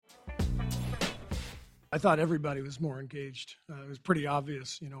I thought everybody was more engaged. It was pretty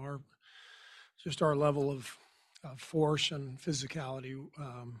obvious, our level of force and physicality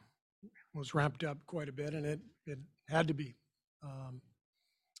was ramped up quite a bit, and it had to be.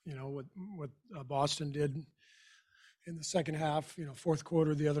 What Boston did in the second half, fourth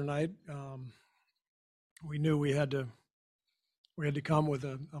quarter the other night, we knew we had to come with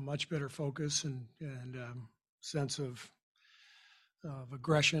a much better focus and sense of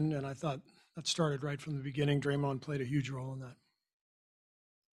aggression, and I thought that started right from the beginning. Draymond played a huge role in that.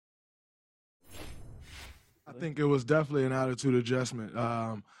 I think it was definitely an attitude adjustment.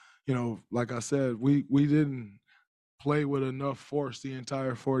 Like I said, we didn't play with enough force the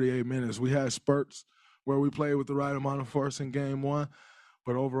entire 48 minutes. We had spurts where we played with the right amount of force in game one,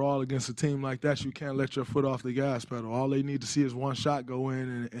 but overall against a team like that, you can't let your foot off the gas pedal. All they need to see is one shot go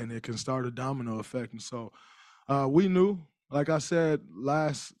in, and it can start a domino effect. And so we knew, like I said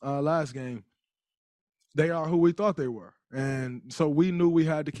last game, they are who we thought they were. And so we knew we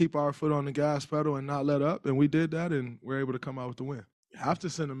had to keep our foot on the gas pedal and not let up, and we did that, and we're able to come out with the win. You have to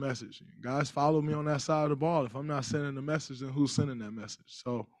send a message. Guys follow me on that side of the ball. If I'm not sending a message, then who's sending that message?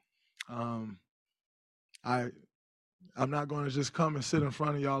 So I'm not going to just come and sit in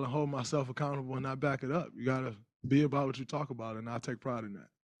front of y'all and hold myself accountable and not back it up. You got to be about what you talk about, and I take pride in that.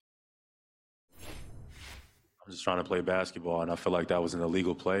 I'm just trying to play basketball, and I feel like that was an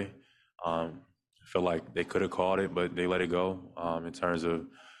illegal play. I feel like they could have called it, but they let it go in terms of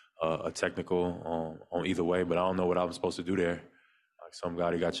a technical on either way. But I don't know what I was supposed to do there. Like some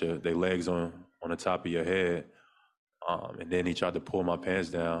guy, got their legs on the top of your head, and then he tried to pull my pants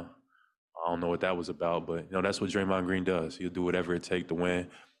down. I don't know what that was about, but that's what Draymond Green does. He'll do whatever it takes to win.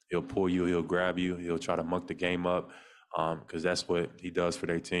 He'll pull you, he'll grab you, he'll try to muck the game up, because that's what he does for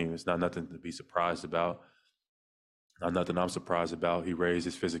their team. It's not nothing to be surprised about. Not nothing I'm surprised about. He raised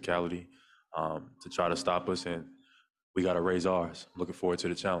his physicality to try to stop us, and we got to raise ours. I'm looking forward to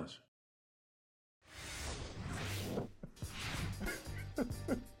the challenge.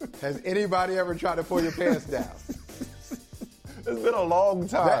 Has anybody ever tried to pull your pants down? It's been a long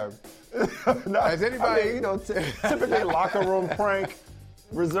time. Has anybody, typically locker room prank,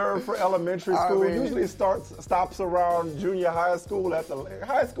 reserved for elementary school. Usually stops around junior high school, at the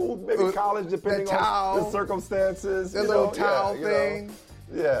high school, maybe college, depending on the circumstances. The little towel thing.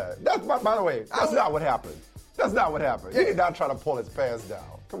 Yeah. That's, by the way, that's not what happened. That's not what happened. He did not try to pull his pants down.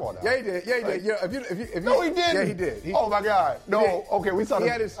 Come on now. Yeah, he did. Yeah, he did. Yeah, no, he didn't. Yeah, he did. Oh, my God. No, okay, we saw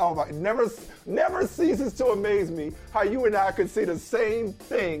this. Oh, my. Never ceases to amaze me how you and I could see the same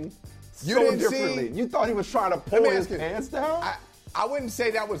thing so differently. You thought he was trying to pull his pants down? I wouldn't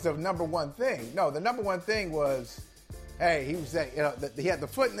say that was the number one thing. No, the number one thing was, hey, he was saying, he had the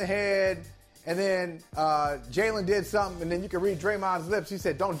foot in the head, and then Jalen did something, and then you can read Draymond's lips. He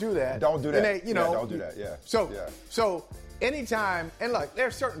said, "Don't do that. Don't do that. And don't do that. Yeah. So anytime, and look,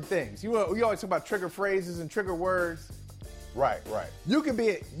 there's certain things. We always talk about trigger phrases and trigger words. Right. You can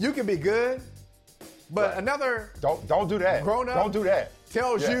be good, but another don't do that. Grown up. Don't do that.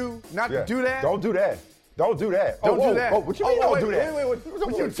 Tells you not to do that. Don't do that. Don't do that. Don't do that. What you mean don't do that? Wait.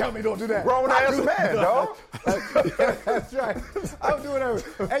 What you tell me don't do that? Grown-ass man, dog. That's right. I'm doing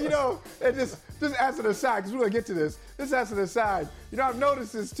everything. And, and just as an aside, because we're going to get to this, just as an aside, I've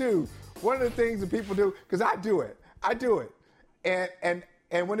noticed this too. One of the things that people do, because I do it.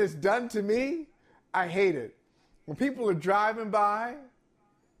 And when it's done to me, I hate it. When people are driving by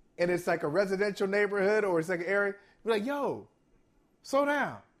and it's like a residential neighborhood or it's like an area, you're like, yo, slow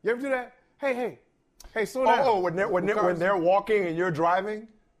down. You ever do that? Hey, slow down. Oh, when they're walking and you're driving?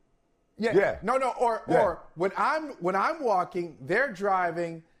 Yeah. No. Or when I'm walking, they're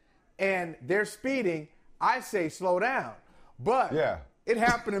driving and they're speeding, I say slow down. But it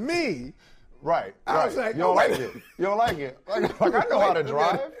happened to me. Right. I was like, you don't like it. You don't like it. Like I know how to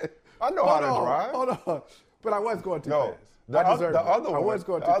drive. I know how to drive. Hold on. But I was going too fast. The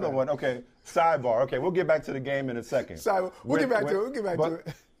other one. Okay. Sidebar. Okay, we'll get back to the game in a second. We'll get back to it.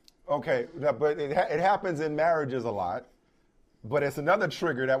 Okay, but it happens in marriages a lot, but it's another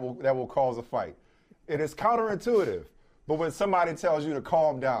trigger that will cause a fight. It is counterintuitive, but when somebody tells you to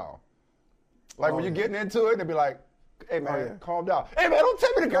calm down, like when you're getting into it, they'll be like, "Hey man, calm down. Hey man, don't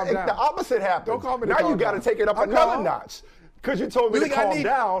tell me to calm down." The opposite happens. Don't call me to now calm you got to take it up another notch because you told me to calm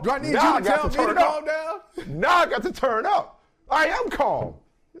down. Do I need you to tell me to calm down? Now I got to turn up. I am calm.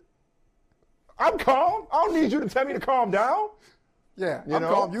 I'm calm. I don't need you to tell me to calm down. Yeah, I'm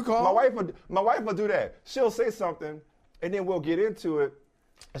calm. You calm? My wife will do that. She'll say something, and then we'll get into it,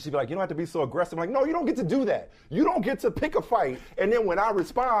 and she'll be like, "You don't have to be so aggressive." I'm like, "No, you don't get to do that. You don't get to pick a fight, and then when I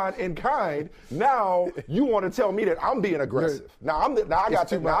respond in kind, now you want to tell me that I'm being aggressive. Now I got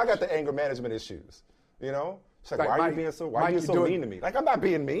the anger management issues. You know, it's like, Like, why are Mike- you being so Mike, you're doing- mean to me? Like, I'm not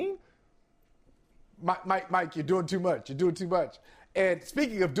being mean. Mike, you're doing too much. You're doing too much. And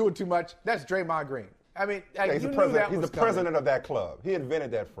speaking of doing too much, that's Draymond Green. I mean, Yeah, he's you the knew president. that He's was the coming. president of that club. He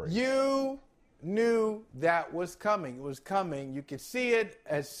invented that phrase. You knew that was coming. It was coming. You could see it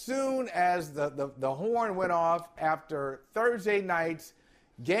as soon as the horn went off after Thursday night's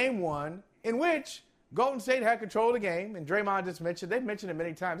game one, in which Golden State had control of the game. And Draymond just mentioned, they've mentioned it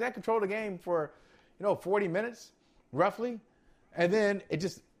many times, they had control of the game for, 40 minutes, roughly. And then it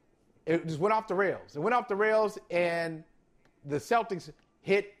just went off the rails. It went off the rails, and the Celtics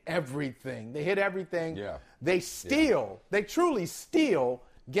hit everything. They hit everything. Yeah. They truly steal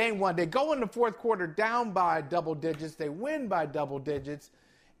game one. They go in the fourth quarter down by double digits. They win by double digits.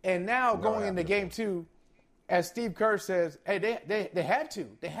 And now going into game two, as Steve Kerr says, hey, they had to.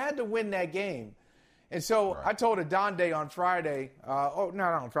 They had to win that game. And so I told Adonde on Friday, not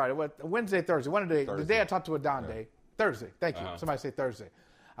on Friday, Wednesday, Thursday. One of the day I talked to Adonde. Yeah. Thursday, thank you. Somebody say Thursday.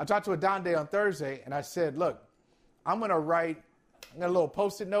 I talked to Adonde on Thursday, and I said, look, I'm going to write a little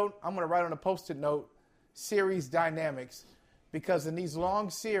Post-it note. I'm going to write on a Post-it note series dynamics, because in these long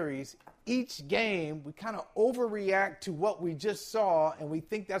series, each game, we kind of overreact to what we just saw, and we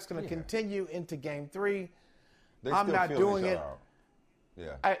think that's going to continue into game three. I'm not doing it.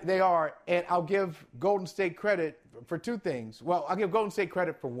 Yeah. They are, and I'll give Golden State credit for two things. Well, I'll give Golden State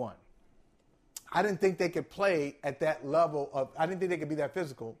credit for one. I didn't think they could play at that level I didn't think they could be that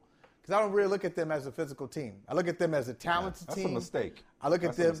physical, because I don't really look at them as a physical team. I look at them as a talented That's team. a mistake. I look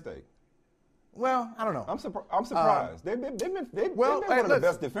at them. That's a mistake. Well, I don't know. I'm surprised. They've been one of the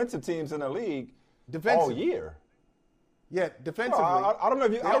best defensive teams in the league all year. Yeah, defensively. Well, I don't know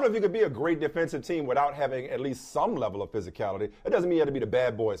if you could be a great defensive team without having at least some level of physicality. It doesn't mean you have to be the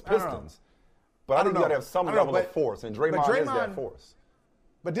bad boys Pistons. But I think you got to have some level of force, and Draymond is that force.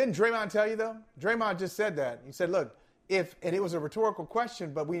 But didn't Draymond tell you, though? Draymond just said that. He said, look, and it was a rhetorical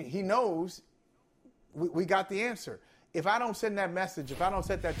question, but he knows we got the answer. If I don't send that message, if I don't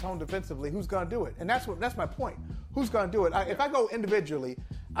set that tone defensively, who's going to do it? And that's my point. Who's going to do it? If I go individually,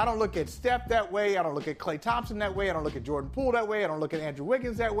 I don't look at Steph that way. I don't look at Klay Thompson that way. I don't look at Jordan Poole that way. I don't look at Andrew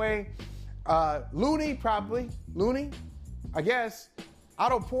Wiggins that way. Looney, I guess.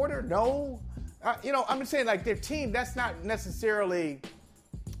 Otto Porter, no. I'm just saying, like, their team, that's not necessarily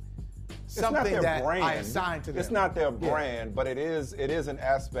something that I assign to them. It's not their brand, but it is an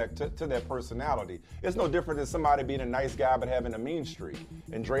aspect to their personality. It's no different than somebody being a nice guy but having a mean streak.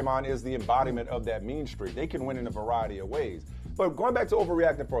 And Draymond is the embodiment of that mean streak. They can win in a variety of ways. But going back to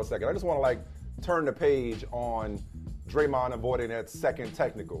overreacting for a second, I just want to turn the page on Draymond avoiding that second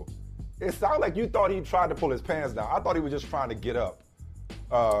technical. It sounded like you thought he tried to pull his pants down. I thought he was just trying to get up.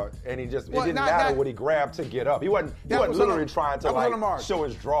 And it didn't matter what he grabbed to get up. He wasn't literally trying to show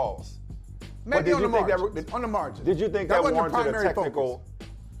his draws. Maybe on the margin. Did you think that warranted a technical?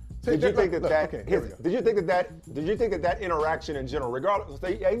 Did you think that interaction in general, regardless,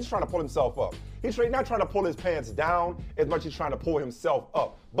 he's trying to pull himself up. He's not trying to pull his pants down as much as he's trying to pull himself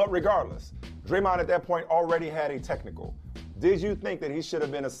up. But regardless, Draymond at that point already had a technical. Did you think that he should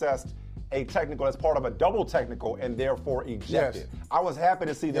have been assessed a technical as part of a double technical and therefore ejected? Yes. I was happy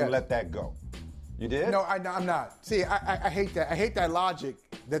to see them let that go. You did? No, I'm not. See, I hate that. I hate that logic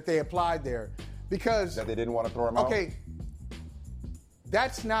that they applied there, because that they didn't want to throw him out. Okay,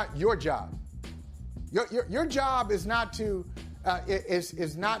 that's not your job. Your job is not to as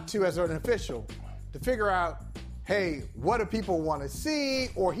an official to figure out, hey, what do people want to see,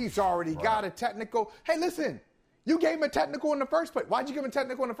 or he's already got a technical. Hey, listen, you gave him a technical in the first place. Why'd you give him a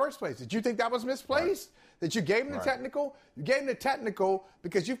technical in the first place? Did you think that was misplaced? That you gave him the technical? You gave him the technical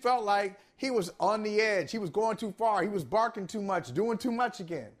because you felt like he was on the edge. He was going too far. He was barking too much, doing too much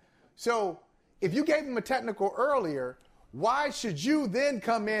again. So if you gave him a technical earlier, why should you then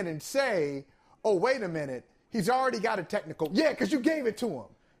come in and say, oh, wait a minute, he's already got a technical? Yeah, because you gave it to him.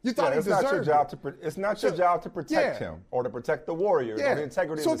 You thought he deserved it. It's not your job to protect him or to protect the Warriors or the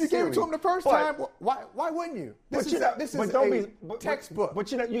integrity of the series. So if you gave it to him the first time, why wouldn't you? This is textbook.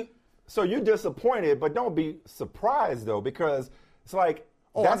 But so you're disappointed, but don't be surprised though, because it's like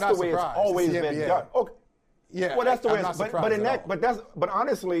that's the way it's always been done. Okay. Yeah, well, that's the way I'm it's not surprised but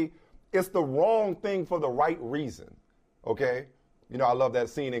honestly, it's the wrong thing for the right reason. Okay? I love that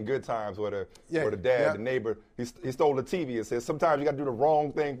scene in Good Times where the dad, the neighbor, he stole the TV and says, sometimes you got to do the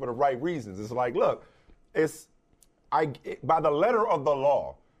wrong thing for the right reasons. It's like, look, by the letter of the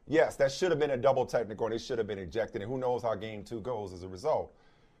law, yes, that should have been a double technical and it should have been ejected, and who knows how game 2 goes as a result.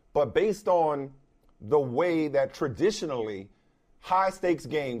 But based on the way that traditionally high-stakes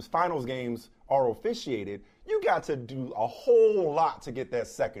games, finals games, are officiated, you got to do a whole lot to get that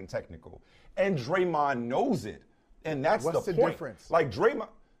second technical. And Draymond knows it. And that's What's the point. difference? Like Draymond,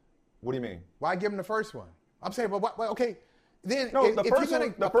 what do you mean? Why give him the first one? I'm saying, well, okay. Then No, if the you're first going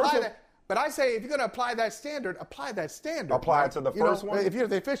one- to the apply first one- that, but I say if you're going to apply that standard, apply that standard. Apply it right? to the You know, first one? If you're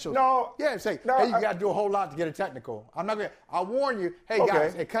the officials. No. Yeah, say, No, hey, you I- got to do a whole lot to get a technical. I'm not going to, I'll warn you, hey, Okay.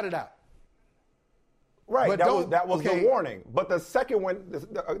 guys, hey, cut it out. Right, But that was okay. the warning. But the second one,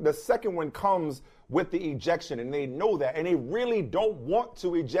 the second one comes with the ejection, and they know that, and they really don't want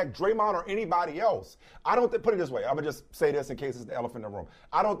to eject Draymond or anybody else. I don't put it this way. I'm gonna just say this in case it's the elephant in the room.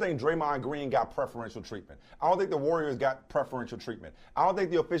 I don't think Draymond Green got preferential treatment. I don't think the Warriors got preferential treatment. I don't think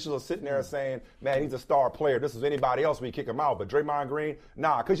the officials are sitting there saying, "Man, he's a star player. This is anybody else, we kick him out." But Draymond Green,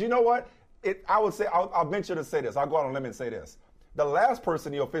 nah, because you know what? I would say I'll venture to say this. I'll go out on a limb and say this. The last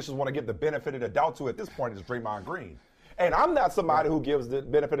person the officials want to give the benefit of the doubt to at this point is Draymond Green. And I'm not somebody who gives the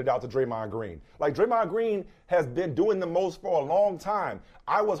benefit of the doubt to Draymond Green. Like, Draymond Green has been doing the most for a long time.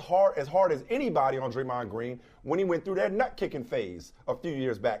 I was as hard as anybody on Draymond Green when he went through that nut-kicking phase a few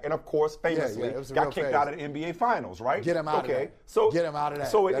years back. And, of course, famously, it was a got real kicked phase. out of the NBA Finals, right? Get him out of that. Get him out of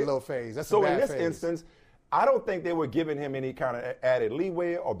that little phase. That's a so bad in this phase. instance, I don't think they were giving him any kind of added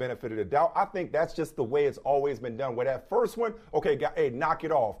leeway or benefit of the doubt. I think that's just the way it's always been done. Where that first one, okay, hey, knock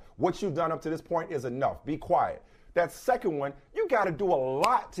it off. What you've done up to this point is enough. Be quiet. That second one, you got to do a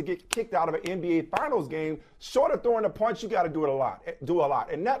lot to get kicked out of an NBA Finals game. Short of throwing a punch, you got to do it a lot.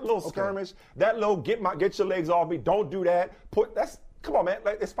 And that little skirmish, that little get your legs off me, don't do that. Come on, man.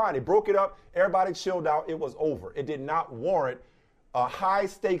 Like, it's fine. They broke it up. Everybody chilled out. It was over. It did not warrant a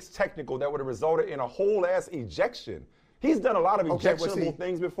high-stakes technical that would have resulted in a whole-ass ejection. He's done a lot of ejectionable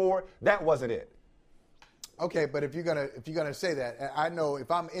things before. That wasn't it. Okay, but if you're gonna say that, I know if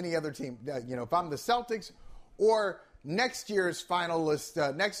I'm any other team, if I'm the Celtics or next year's finalists,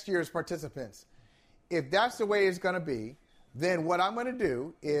 next year's participants, if that's the way it's going to be, then what I'm going to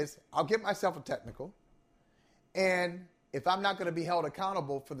do is I'll give myself a technical, and if I'm not going to be held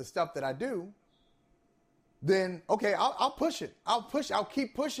accountable for the stuff that I do, then okay, I'll push it. I'll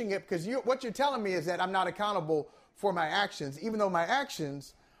keep pushing it because what you're telling me is that I'm not accountable for my actions, even though my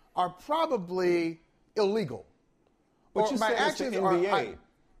actions are probably illegal. But Or you my said it's the actions NBA.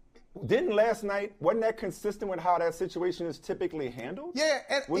 Didn't last night, wasn't that consistent with how that situation is typically handled? Yeah.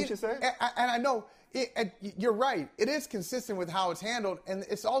 Wouldn't you say? And I know, you're right. It is consistent with how it's handled. And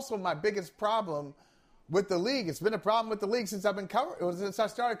it's also my biggest problem with the league. It's been a problem with the league since since I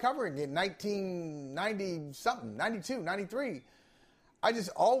started covering it in 1990-something, 92, 93. I just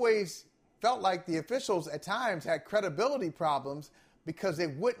always felt like the officials at times had credibility problems because they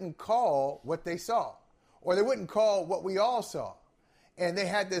wouldn't call what they saw, or they wouldn't call what we all saw. And they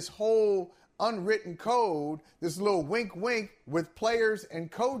had this whole unwritten code, this little wink-wink with players and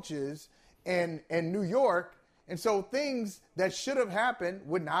coaches in New York. And so things that should have happened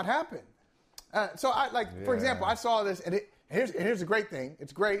would not happen. For example, I saw this, and here's a great thing.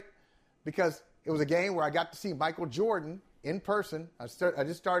 It's great because it was a game where I got to see Michael Jordan in person. I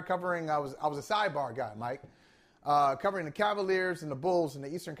just started covering. I was a sidebar guy, Mike, covering the Cavaliers and the Bulls in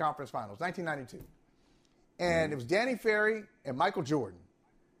the Eastern Conference Finals, 1992. And it was Danny Ferry and Michael Jordan.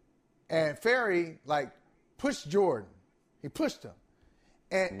 And Ferry, pushed Jordan. He pushed him.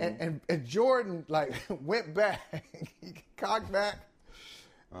 And Jordan, went back. He cocked back.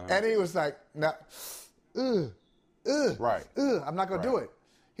 And he was like, nah, Right. I'm not going to do it.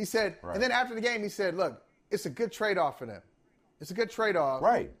 He said, and then after the game, he said, look, it's a good trade-off for them. It's a good trade-off.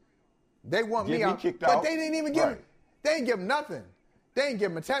 Right. They want Get me out. kicked But out. they didn't even give him, Right. they didn't give him nothing. They didn't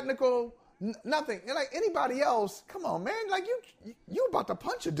give him a technical, nothing. And anybody else, come on, man. You about to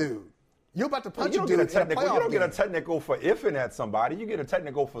punch a dude. You about to punch You a don't dude get a technical. in a You playoff don't get a game. technical for ifing at somebody. You get a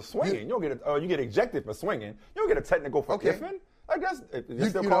technical for swinging. You get ejected for swinging. You don't get a technical for Okay. ifing. Like you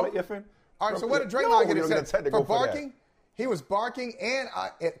still you call know. it ifing? All right, so what did Draymond No, get you don't get a technical for for barking? that. He was barking, and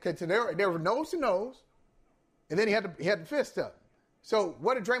there were nose to nose, and then he had the fist up. So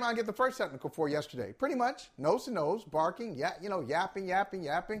what did Draymond get the first technical for yesterday? Pretty much nose to nose, barking,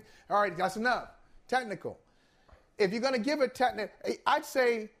 yapping. All right, that's enough. Technical. If you're going to give a technical, I'd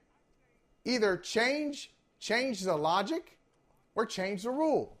say either change the logic or change the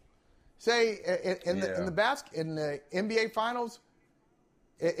rule. Say in the NBA Finals,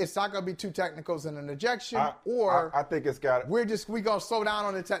 it's not going to be two technicals and an ejection, I think it's got. we're going to slow down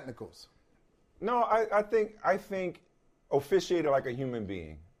on the technicals. No, I think officiate like a human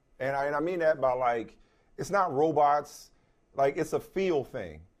being, and I mean that by it's not robots, it's a feel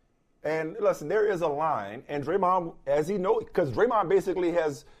thing. And listen, there is a line, and Draymond, as he knows, because Draymond basically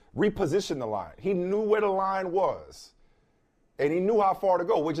has repositioned the line. He knew where the line was, And he knew how far to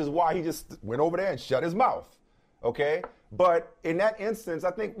go, which is why he just went over there and shut his mouth. Okay? But in that instance,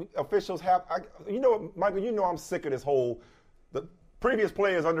 I think officials have, Michael, I'm sick of this whole, the previous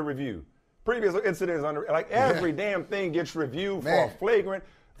players under review, previous incidents under, like every damn thing gets reviewed for a flagrant.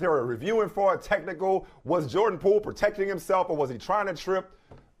 They were reviewing for a technical. Was Jordan Poole protecting himself or was he trying to trip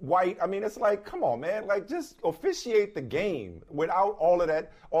White? I mean, it's like, come on, man. Like, just officiate the game without all of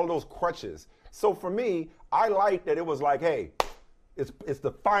that, all of those crutches. So for me, I like that it was like, hey, it's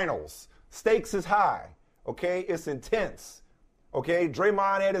the finals. Stakes is high. Okay, it's intense. Okay,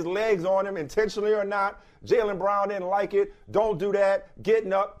 Draymond had his legs on him, intentionally or not. Jaylen Brown didn't like it. Don't do that.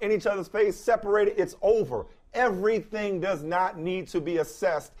 Getting up in each other's face, separated. It's over. Everything does not need to be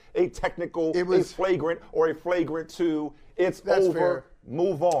assessed a technical, a flagrant, or a flagrant two. It's over. Fair.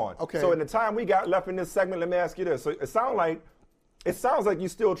 Move on. Okay. So in the time we got left in this segment, let me ask you this. So it sounds like you're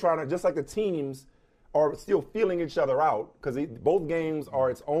still trying to, just like the teams are still feeling each other out, because both games are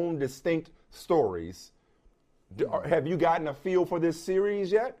its own distinct stories. Have you gotten a feel for this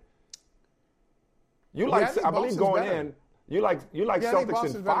series yet? I believe going in, you like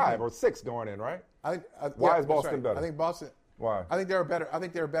Celtics in 5 or 6 going in, right? Why is Boston better? I think Boston. Why? I think they're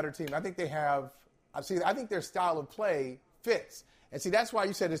a better team. I think they have. I think their style of play fits. And see, that's why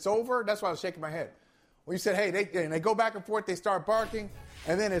you said it's over. That's why I was shaking my head when you said, "Hey, they go back and forth. They start barking,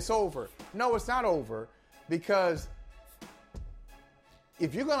 and then it's over." No, it's not over, because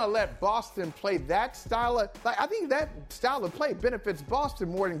if you're going to let Boston play that style of, I think that style of play benefits Boston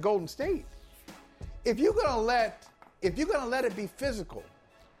more than Golden State. If you're going to let it be physical,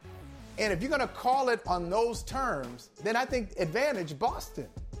 and if you're going to call it on those terms, then I think advantage Boston.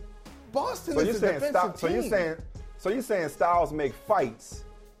 Boston is a defensive team. So you're saying styles make fights,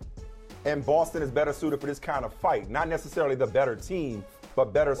 and Boston is better suited for this kind of fight, not necessarily the better team,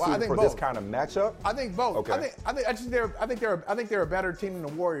 but better suited for this kind of matchup? I think both. Okay. I think they're a better team than the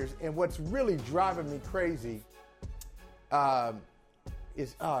Warriors. And what's really driving me crazy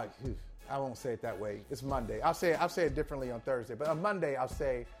is I won't say it that way. It's Monday. I'll say it differently on Thursday. But on Monday, I'll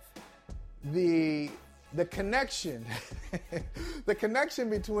say the connection, the connection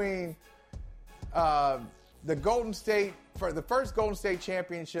between the Golden State, for the first Golden State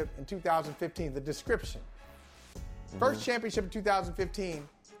championship in 2015, the description. First championship in 2015,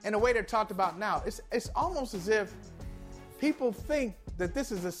 and the way they're talked about now, it's almost as if people think that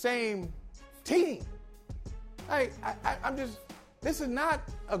this is the same team. This is not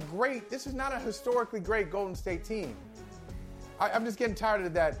a historically great Golden State team. I'm just getting tired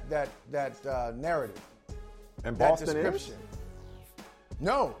of that narrative. And that Boston description.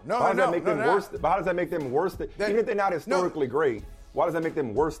 How does that make them worse? How does that make them worse? Even if they're not historically great, why does that make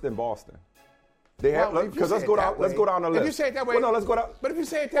them worse than Boston? Because let's go down the list. If you say it that way, let's go down. But if you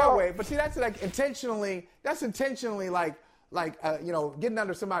say it that way, but see, that's like intentionally. That's intentionally like getting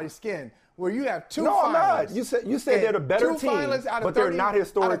under somebody's skin. Where you have two. No, finalists, I'm not. You said they're the better team, but they're not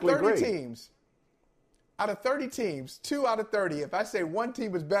historically great. Out of 30 teams, 2 out of 30. If I say one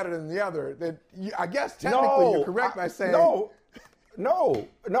team is better than the other, then I guess technically you're correct by saying no.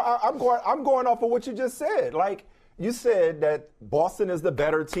 I'm going off of what you just said. Like, you said that Boston is the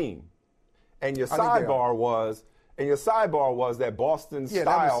better team. And your sidebar was that Boston's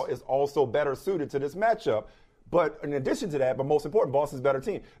style is also better suited to this matchup. But in addition to that, but most important, Boston's a better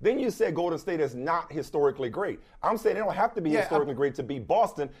team. Then you said Golden State is not historically great. I'm saying they don't have to be historically great to beat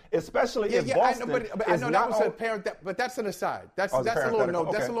Boston, especially if Boston I know that was a parent, but that's an aside. That's a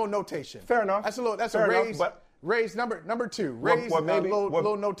little notation. Fair enough. That's a raise number 2. Raise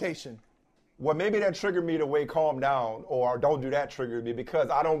little notation. Well, maybe that triggered me to way calm down, or don't do that triggered me, because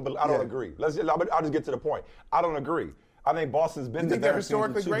I don't agree. I'll just get to the point. I don't agree. I think Boston's been the better team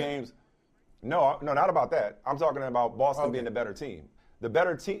in 2 games. No, not about that. I'm talking about Boston being the better team. The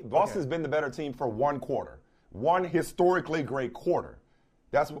better team. Boston's been the better team for 1 quarter, 1 historically great quarter.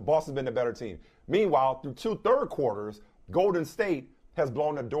 That's what Boston's been the better team. Meanwhile, through 2 third quarters, Golden State has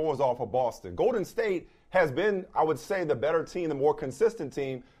blown the doors off of Boston. Golden State has been, I would say, the better team, the more consistent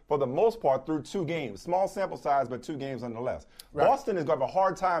team for the most part through 2 games. Small sample size, but 2 games nonetheless. Right. Boston is going to have a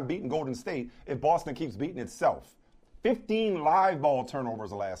hard time beating Golden State if Boston keeps beating itself. 15 live ball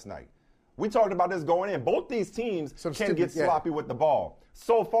turnovers last night. We talked about this going in. Both these teams can get sloppy with the ball.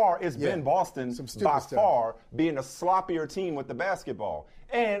 So far, it's been Boston by far being a sloppier team with the basketball.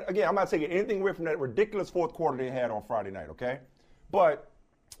 And again, I'm not taking anything away from that ridiculous fourth quarter they had on Friday night, okay? But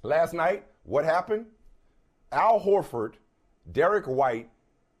last night, what happened? Al Horford, Derek White,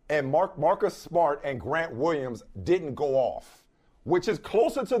 and Marcus Smart and Grant Williams didn't go off, which is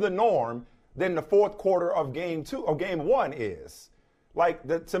closer to the norm than the fourth quarter of game 1 is.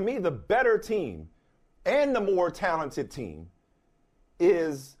 Like, to me, the better team and the more talented team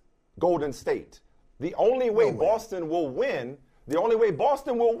is Golden State. The only way Boston will win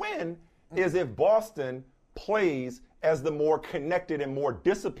is if Boston plays as the more connected and more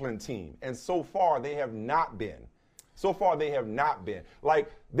disciplined team. And so far, they have not been.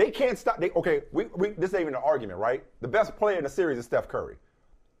 Like, they can't stop. This ain't even an argument, right? The best player in the series is Steph Curry.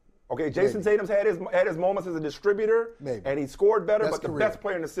 Okay, Jason Tatum's had his moments as a distributor, and he scored better, but the best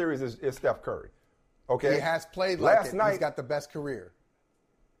player in the series is Steph Curry. Okay? He has played like it. He's got the best career.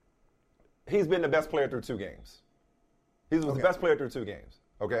 He's been the best player through 2 games. He was the best player through 2 games.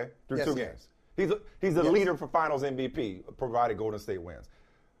 Okay, through 2 games. He's a leader for Finals MVP, provided Golden State wins.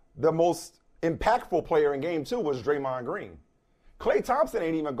 The most impactful player in Game 2 was Draymond Green. Klay Thompson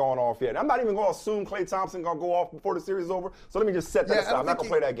ain't even gone off yet. I'm not even going to assume Klay Thompson going to go off before the series is over. So let me just set that aside. I'm not going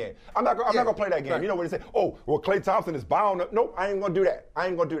to play that game. I'm not going to play that game. Right. You know what they say? Oh, well, Klay Thompson is bound. Nope, I ain't going to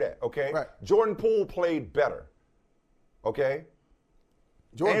do that. Okay? Right. Jordan Poole played better. Okay?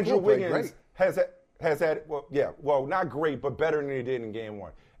 Andrew Wiggins has had, not great, but better than he did in Game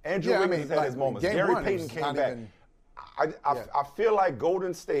 1. Andrew Wiggins has had his moments. Gary Payton came back. I feel like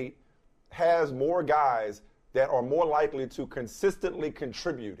Golden State has more guys that are more likely to consistently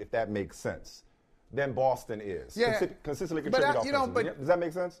contribute, if that makes sense, than Boston is. Yeah. Consistently contribute offensively. Does that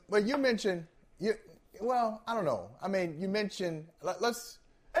make sense? But you mentioned, I don't know. I mean, you mentioned, let's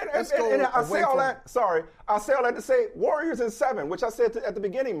go and I away say all from, that, sorry, I say all that to say Warriors in 7, which I said at the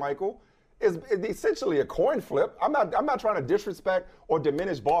beginning, Michael, is essentially a coin flip. I'm not trying to disrespect or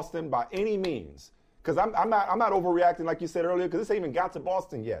diminish Boston by any means. Because I'm not overreacting like you said earlier, because this ain't even got to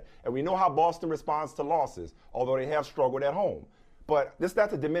Boston yet. And we know how Boston responds to losses, although they have struggled at home. But this not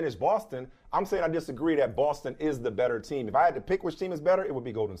to diminish Boston. I'm saying I disagree that Boston is the better team. If I had to pick which team is better, it would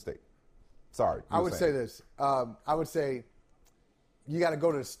be Golden State. Sorry. I would say this. I would say you got to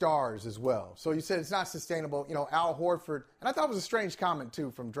go to the stars as well. So you said it's not sustainable. Al Horford, and I thought it was a strange comment,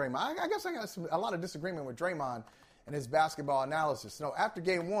 too, from Draymond. I guess I got a lot of disagreement with Draymond and his basketball analysis. After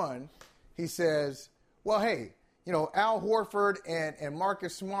Game 1, he says, well, hey, Al Horford and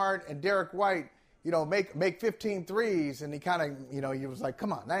Marcus Smart and Derek White, make 15 threes. And he kind of, he was like,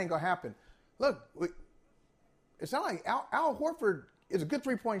 come on, that ain't going to happen. Look, it's not like Al Horford is a good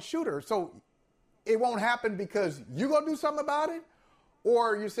three-point shooter. So it won't happen because you're going to do something about it?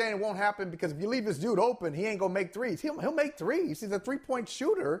 Or you're saying it won't happen because if you leave this dude open, he ain't going to make threes. He'll make threes. He's a three-point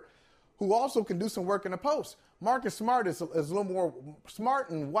shooter who also can do some work in the post. Marcus Smart is a little more –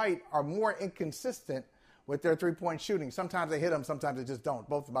 Smart and White are more inconsistent with their three-point shooting. Sometimes they hit them, sometimes they just don't.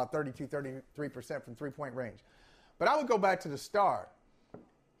 Both about 32, 33% from three-point range. But I would go back to the start.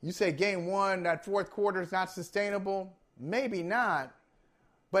 You say Game 1, that fourth quarter is not sustainable. Maybe not.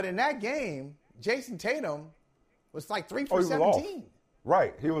 But in that game, Jason Tatum was like 3 for 17.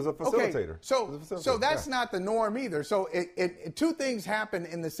 Right. He was a facilitator. Okay. So that's not the norm either. So two things happen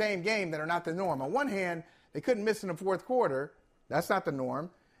in the same game that are not the norm. On one hand, they couldn't miss in the fourth quarter. That's not the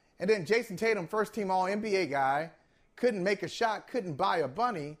norm. And then Jason Tatum, first-team All-NBA guy, couldn't make a shot, couldn't buy a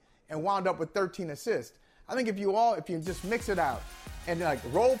bunny, and wound up with 13 assists. I think if you just mix it out, and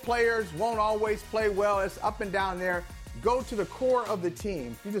role players won't always play well, it's up and down there, go to the core of the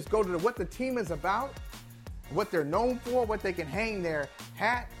team. You just go to what the team is about, what they're known for, what they can hang their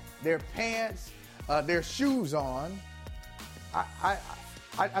hat, their pants, their shoes on.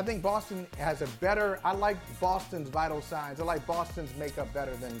 I think Boston has a better – I like Boston's vital signs. I like Boston's makeup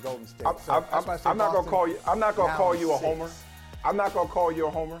better than Golden State. I'm not going to call you – I'm not going to call you a homer. I'm not going to call you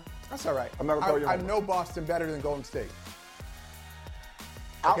a homer. That's all right. I'm not going to call you a homer. I know Boston better than Golden State.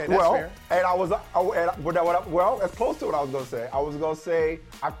 Okay, that's fair. And that's close to what I was going to say. I was going to say,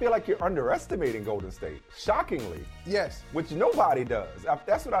 I feel like you're underestimating Golden State, shockingly. Yes. Which nobody does.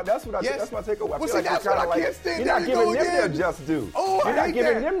 That's my takeaway. Well, see, that's what I can't stand. You're not giving them their just due. You're not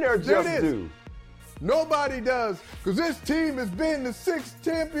giving them their just due. Nobody does, because this team has been to 6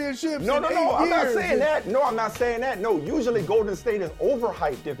 championships No, in 8 years. I'm not saying that. No, I'm not saying that. No, usually Golden State is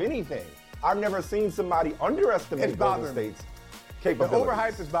overhyped, if anything. I've never seen somebody underestimate Golden State's capabilities. The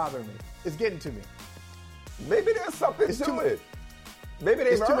overhype is bothering me. It's getting to me. Maybe there's something to it. Maybe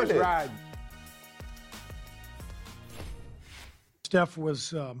they've earned it. Ride. Steph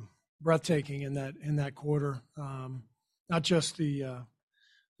was breathtaking in that quarter. Not just the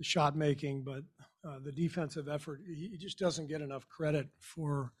shot making, but the defensive effort. He just doesn't get enough credit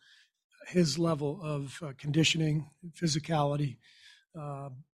for his level of conditioning, physicality,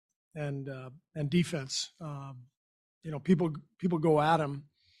 and defense. People go at him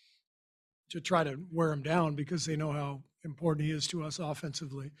to try to wear him down because they know how important he is to us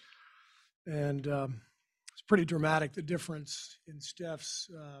offensively. And it's pretty dramatic, the difference in Steph's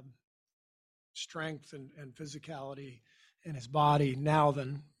strength and physicality and his body now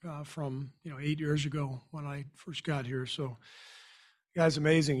than from 8 years ago when I first got here. So, the guy's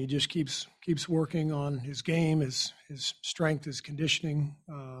amazing. He just keeps working on his game, his strength, his conditioning,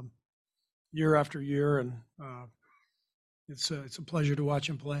 year after year, and it's a pleasure to watch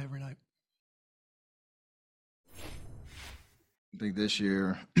him play every night. I think this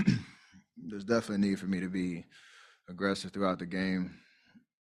year there's definitely a need for me to be aggressive throughout the game,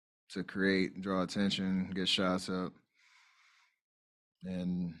 to create, draw attention, get shots up,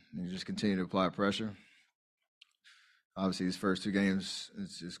 and just continue to apply pressure. Obviously, these first 2 games,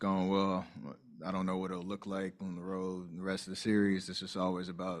 it's going well. I don't know what it'll look like on the road the rest of the series. It's just always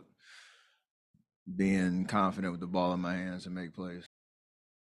about being confident with the ball in my hands and make plays.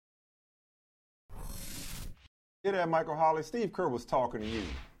 Yeah, that Michael Holley. Steve Kerr was talking to you.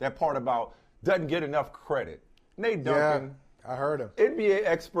 That part about doesn't get enough credit. Nate Duncan, I heard him. NBA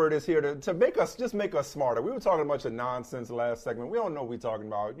expert, is here to make us smarter. We were talking a bunch of nonsense last segment. We don't know what we're talking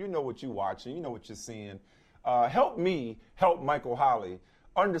about. You know what you're watching. You know what you're seeing. Help me help Michael Holley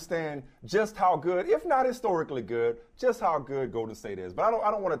understand just how good, if not historically good, just how good Golden State is. But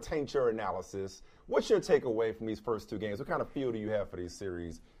I don't want to taint your analysis. What's your takeaway from these first 2 games? What kind of feel do you have for these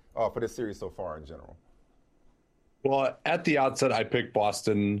series, for this series so far in general? Well, at the outset, I picked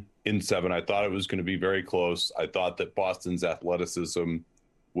Boston in 7. I thought it was going to be very close. I thought that Boston's athleticism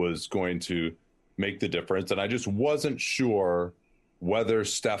was going to make the difference. And I just wasn't sure whether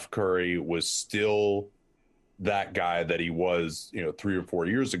Steph Curry was still that guy that he was, 3 or 4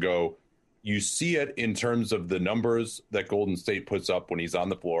 years ago. You see it in terms of the numbers that Golden State puts up when he's on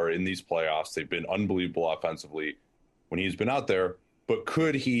the floor in these playoffs. They've been unbelievable offensively when he's been out there. But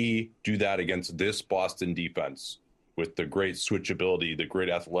could he do that against this Boston defense with the great switchability, the great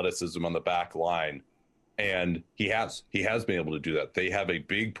athleticism on the back line? And he has been able to do that. They have a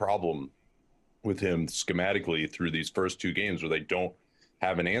big problem with him schematically through these first 2 games where they don't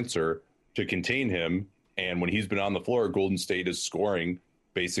have an answer to contain him. And when he's been on the floor, Golden State is scoring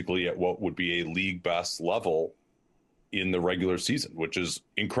basically at what would be a league best level in the regular season, which is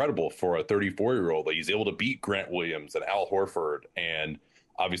incredible for a 34-year-old. He's able to beat Grant Williams and Al Horford. And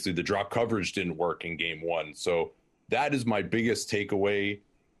obviously the drop coverage didn't work in game 1. So that is my biggest takeaway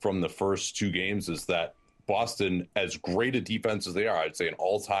from the first 2 games, is that Boston, as great a defense as they are, I'd say an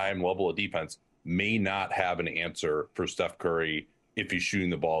all-time level of defense, may not have an answer for Steph Curry if he's shooting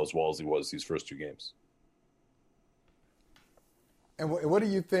the ball as well as he was these first 2 games. And what do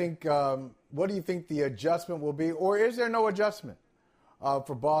you think? What do you think the adjustment will be, or is there no adjustment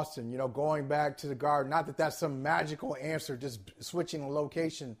for Boston? Going back to the guard. Not that that's some magical answer, just switching the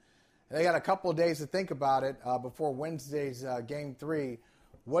location. They got a couple of days to think about it before Wednesday's Game 3.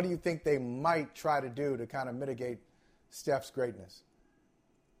 What do you think they might try to do to kind of mitigate Steph's greatness?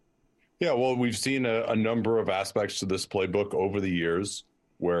 Yeah, well, we've seen a number of aspects to this playbook over the years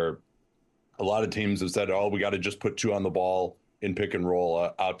where a lot of teams have said, we got to just put 2 on the ball in pick and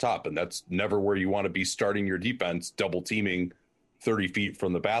roll out top. And that's never where you want to be starting your defense, double teaming 30 feet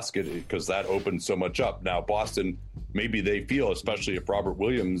from the basket, because that opens so much up. Now, Boston, maybe they feel, especially if Robert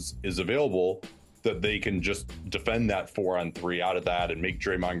Williams is available, that they can just defend that 4-on-3 out of that and make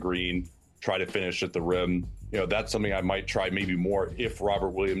Draymond Green try to finish at the rim. That's something I might try maybe more if Robert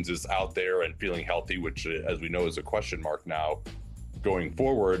Williams is out there and feeling healthy, which, as we know, is a question mark now going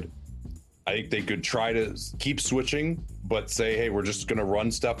forward. I think they could try to keep switching, but say, hey, we're just going to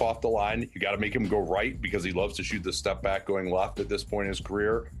run Steph off the line. You got to make him go right because he loves to shoot the step back going left at this point in his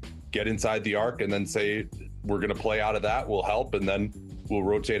career. Get inside the arc and then say, we're going to play out of that. We'll help, and then we'll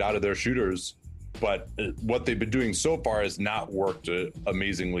rotate out of their shooters. But what they've been doing so far has not worked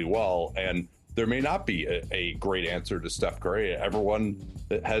amazingly well, and there may not be a great answer to Steph Curry. Everyone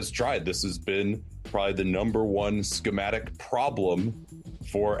has tried. This has been probably the number one schematic problem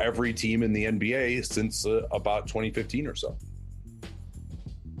for every team in the NBA since about 2015 or so.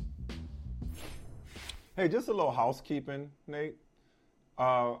 Hey, just a little housekeeping, Nate.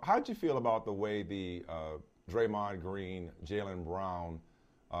 How'd you feel about the way the Draymond Green, Jaylen Brown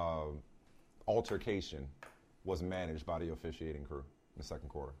altercation was managed by the officiating crew in the second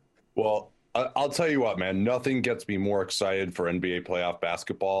quarter? Well, I'll tell you what, man, nothing gets me more excited for NBA playoff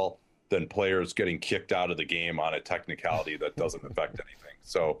basketball than players getting kicked out of the game on a technicality that doesn't affect anything.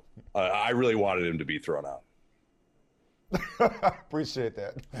 So I really wanted him to be thrown out. Appreciate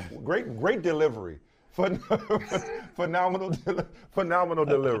that. Great delivery. Phenomenal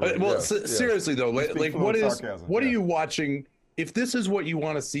delivery. Well, seriously though, like what are you watching? If this is what you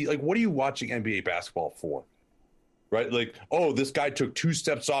want to see, like what are you watching NBA basketball for? Right? Like, oh, this guy took 2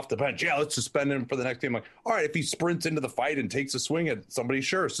 steps off the bench. Yeah, let's suspend him for the next game. Like, all right, if he sprints into the fight and takes a swing at somebody,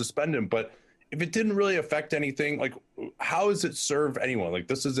 sure, suspend him. But if it didn't really affect anything, like how does it serve anyone? Like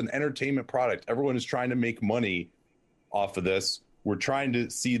this is an entertainment product. Everyone is trying to make money off of this. We're trying to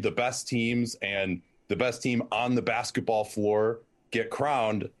see the best teams and the best team on the basketball floor get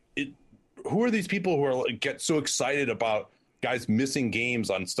crowned. Who are these people who are like, get so excited about guys missing games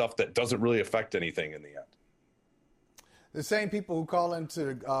on stuff that doesn't really affect anything in the end? The same people who call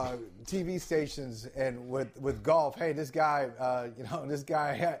into TV stations and with golf, hey, this guy, this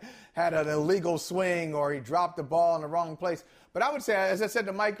guy had an illegal swing or he dropped the ball in the wrong place. But I would say, as I said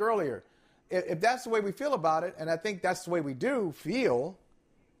to Mike earlier, if that's the way we feel about it, and I think that's the way we do feel,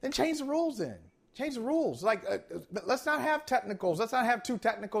 then change the rules then. Change the rules. Like, let's not have technicals. Let's not have 2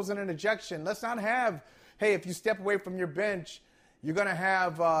 technicals and an ejection. Let's not have, hey, if you step away from your bench, you're gonna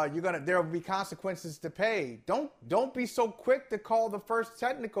have there will be consequences to pay. Don't be so quick to call the first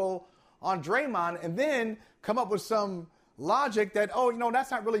technical on Draymond and then come up with some logic that,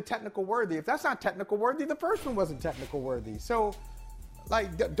 that's not really technical worthy. If that's not technical worthy, the first one wasn't technical worthy. So,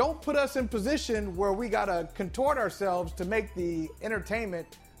 like, don't put us in position where we gotta contort ourselves to make the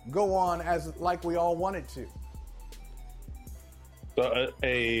entertainment go on as like we all want it to. So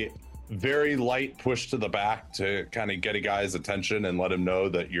a very light push to the back to kind of get a guy's attention and let him know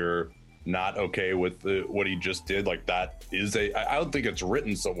that you're not okay with what he just did. Like that is I don't think it's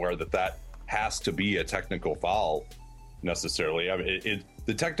written somewhere that has to be a technical foul necessarily. I mean,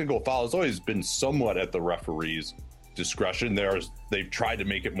 the technical foul has always been somewhat at the referee's discretion. They've tried to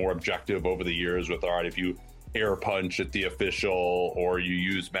make it more objective over the years with, all right, if you air punch at the official or you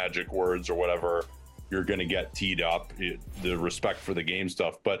use magic words or whatever, you're going to get teed up, the respect for the game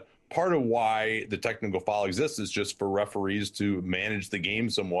stuff. But part of why the technical foul exists is just for referees to manage the game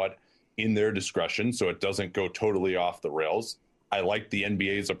somewhat in their discretion so it doesn't go totally off the rails. I like the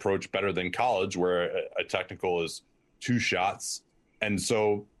NBA's approach better than college, where a technical is 2 shots. And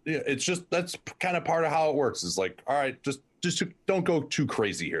so it's just, that's kind of part of how it works. Is like, all right, just don't go too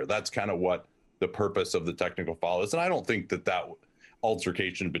crazy here. That's kind of what the purpose of the technical foul is. And I don't think that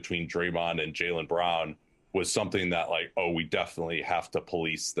altercation between Draymond and Jaylen Brown was something that like, oh, we definitely have to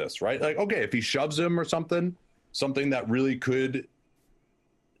police this, right? Like, okay, if he shoves him or something that really could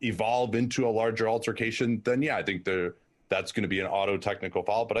evolve into a larger altercation, then yeah, I think that's going to be an auto technical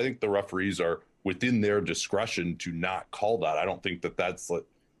foul. But I think the referees are within their discretion to not call that. I don't think that that's like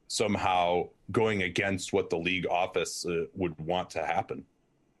somehow going against what the league office would want to happen.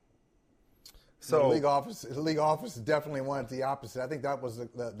 So the league office definitely wanted the opposite. I think that was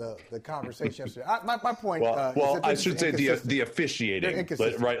the conversation yesterday. My point. I should say the officiating,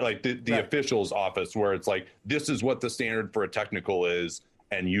 right? Like the officials' office, where it's like, this is what the standard for a technical is,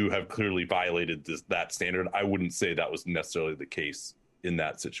 and you have clearly violated that standard. I wouldn't say that was necessarily the case in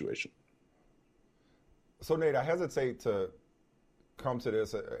that situation. So Nate, I hesitate to come to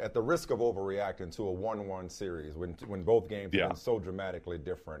this at the risk of overreacting to a 1-1 series when both games have been so dramatically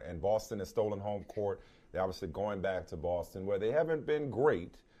different. And Boston has stolen home court. They're obviously going back to Boston, where they haven't been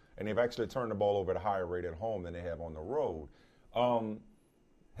great, and they've actually turned the ball over at a higher rate at home than they have on the road.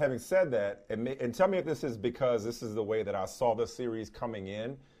 Having said that, and tell me if this is because this is the way that I saw the series coming in,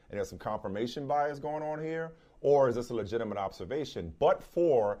 and there's some confirmation bias going on here, or is this a legitimate observation? But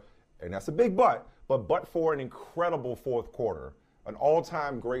for, and that's a big but for an incredible fourth quarter, an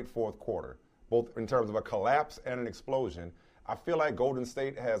all-time great fourth quarter, both in terms of a collapse and an explosion, I feel like Golden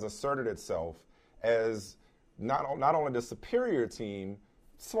State has asserted itself as not only the superior team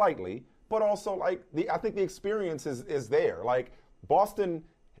slightly, but also like I think the experience is there. Like Boston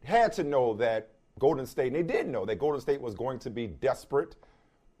had to know that Golden State, and they did know that Golden State was going to be desperate,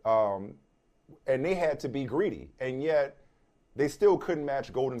 and they had to be greedy, and yet they still couldn't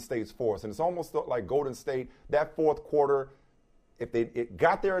match Golden State's force. And it's almost like Golden State, that fourth quarter, if it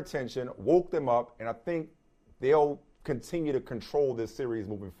got their attention, woke them up, and I think they'll continue to control this series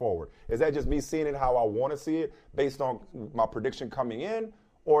moving forward. Is that just me seeing it how I want to see it based on my prediction coming in,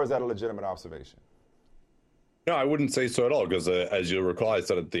 or is that a legitimate observation? No, I wouldn't say so at all, because as you'll recall, I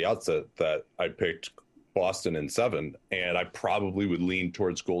said at the outset that I picked Boston in 7, and I probably would lean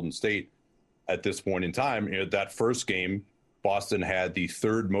towards Golden State at this point in time. That first game, Boston had the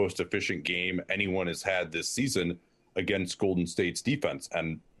 3rd most efficient game anyone has had this season against Golden State's defense.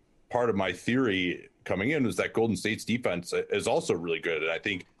 And part of my theory coming in was that Golden State's defense is also really good. And I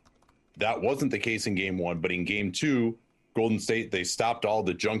think that wasn't the case in game 1, but in game 2, Golden State, they stopped all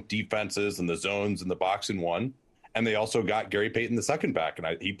the junk defenses and the zones and the box and won. And they also got Gary Payton II back.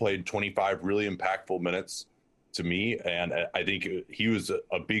 And he played 25 really impactful minutes to me. And I think he was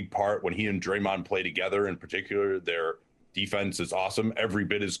a big part when he and Draymond play together. In particular, their defense is awesome, every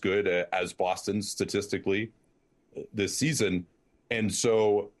bit as good as Boston's statistically this season. And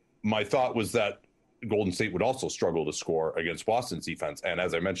so my thought was that Golden State would also struggle to score against Boston's defense. And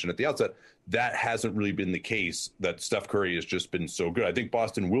as I mentioned at the outset, that hasn't really been the case, that Steph Curry has just been so good. I think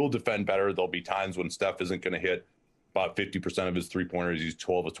Boston will defend better. There'll be times when Steph isn't going to hit about 50% of his three-pointers. He's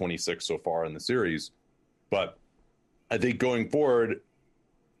 12 of 26 so far in the series. But I think going forward,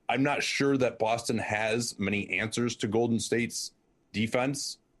 I'm not sure that Boston has many answers to Golden State's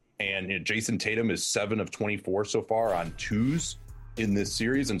defense. And Jason Tatum is 7 of 24 so far on twos in this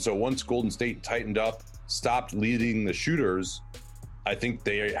series. And so once Golden State tightened up, stopped leading the shooters, I think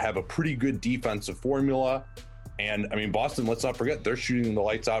they have a pretty good defensive formula. And I mean, Boston, let's not forget, they're shooting the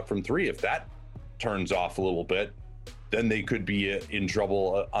lights out from three. If that turns off a little bit, then they could be in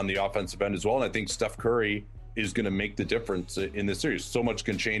trouble on the offensive end as well. And I think Steph Curry is going to make the difference in this series. So much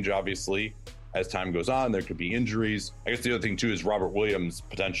can change, obviously, as time goes on. There could be injuries. I guess the other thing, too, is Robert Williams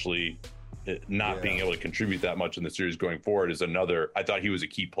potentially not being able to contribute that much in the series going forward is another. I thought he was a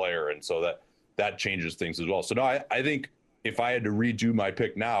key player, and so that changes things as well. So, no, I think if I had to redo my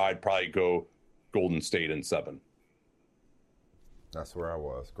pick now, I'd probably go Golden State in 7. That's where I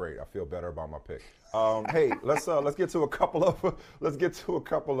was. Great. I feel better about my pick. Hey, let's get to a couple of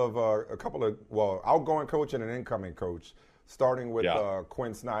outgoing coach and an incoming coach, starting with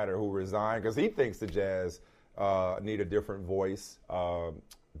Quinn Snyder, who resigned because he thinks the Jazz need a different voice.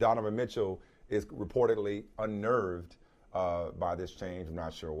 Donovan Mitchell is reportedly unnerved by this change. I'm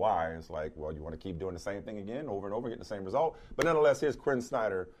not sure why. It's like, well, you want to keep doing the same thing again, over and over, getting the same result. But nonetheless, here's Quinn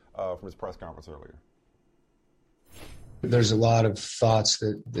Snyder from his press conference earlier. There's a lot of thoughts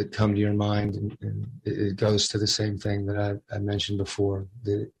that come to your mind, and it goes to the same thing that I mentioned before.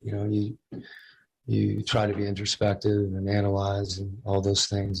 That you try to be introspective and analyze and all those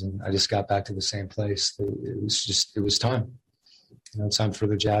things, and I just got back to the same place. It was time. Time for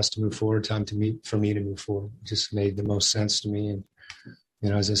the Jazz to move forward. Time for me to move forward. It just made the most sense to me,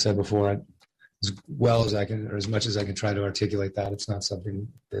 and as I said before, as well as I can, or as much as I can try to articulate that, it's not something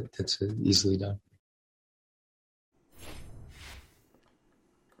that's easily done.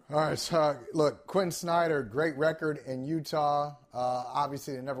 All right, so look, Quinn Snyder, great record in Utah.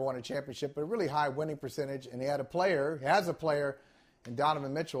 Obviously, they never won a championship, but a really high winning percentage. And he has a player in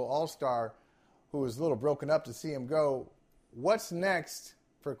Donovan Mitchell, All-Star, who was a little broken up to see him go. What's next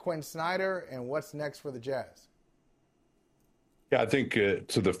for Quinn Snyder, and what's next for the Jazz? Yeah, I think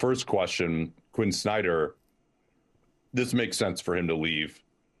to the first question, Quinn Snyder, this makes sense for him to leave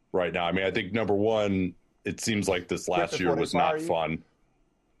right now. I mean, I think number one, it seems like this last year was not fun.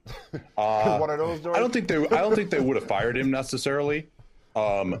 One of those, George? I don't think they would have fired him necessarily,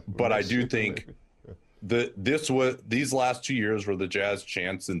 but I do think these last 2 years were the Jazz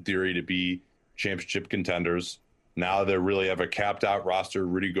chance in theory to be championship contenders. Now they really have a capped out roster.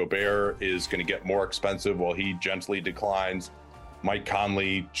 Rudy Gobert is going to get more expensive while he gently declines. Mike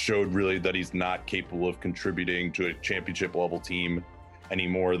Conley showed really that he's not capable of contributing to a championship level team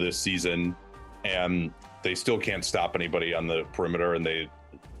anymore this season, and they still can't stop anybody on the perimeter, and they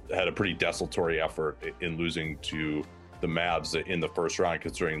had a pretty desultory effort in losing to the Mavs in the first round,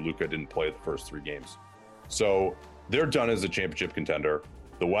 considering Luka didn't play the first 3 games. So they're done as a championship contender.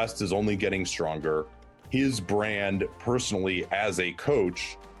 The West is only getting stronger. His brand personally as a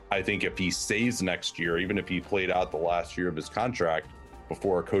coach, I think if he stays next year, even if he played out the last year of his contract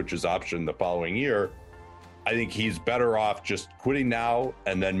before a coach's option the following year, I think he's better off just quitting now,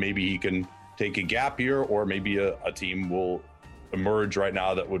 and then maybe he can take a gap year, or maybe a team will emerge right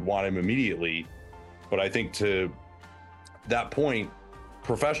now that would want him immediately. But I think to that point,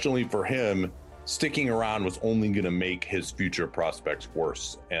 professionally for him, sticking around was only going to make his future prospects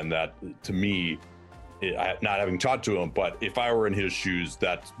worse. And that, to me, not having talked to him, but if I were in his shoes,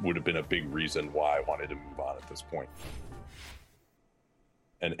 that would have been a big reason why I wanted to move on at this point.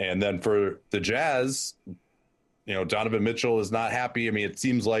 And then for the Jazz, Donovan Mitchell is not happy. I mean, it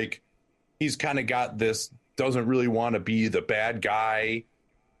seems like he's kind of got this doesn't really want to be the bad guy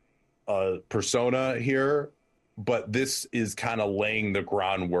persona here, but this is kind of laying the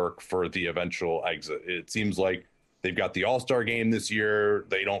groundwork for the eventual exit. It seems like they've got the All-Star game this year.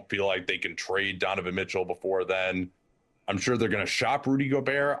 They don't feel like they can trade Donovan Mitchell before then. I'm sure they're going to shop Rudy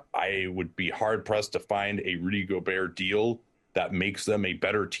Gobert. I would be hard-pressed to find a Rudy Gobert deal that makes them a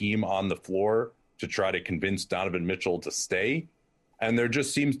better team on the floor to try to convince Donovan Mitchell to stay. And there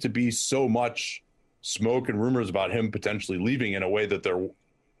just seems to be so much smoke and rumors about him potentially leaving in a way that there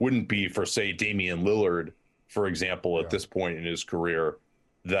wouldn't be for, say, Damian Lillard, for example, at this point in his career,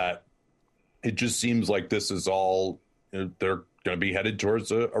 that it just seems like this is all, they're going to be headed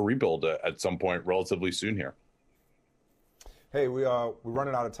towards a rebuild at some point relatively soon here. Hey, we're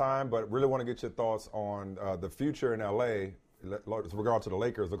running out of time, but really want to get your thoughts on the future in LA with regard to the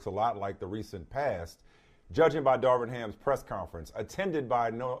Lakers, looks a lot like the recent past, judging by Darvin Ham's press conference, attended by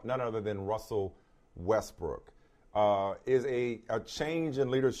none other than Russell Westbrook. Is a change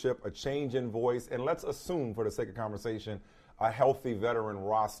in leadership, a change in voice, and let's assume, for the sake of conversation, a healthy veteran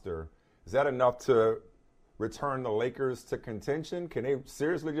roster. Is that enough to return the Lakers to contention? Can they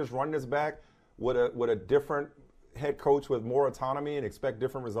seriously just run this back with a different head coach with more autonomy and expect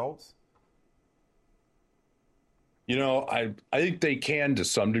different results? You know, I think they can to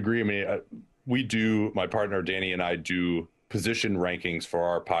some degree. I mean, my partner Danny and I do position rankings for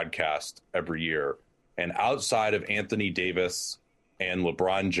our podcast every year. And outside of Anthony Davis and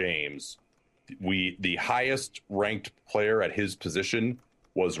LeBron James, the highest ranked player at his position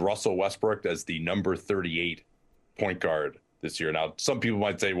was Russell Westbrook as the number 38 point guard this year. Now, some people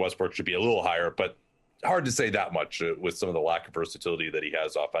might say Westbrook should be a little higher, but hard to say that much with some of the lack of versatility that he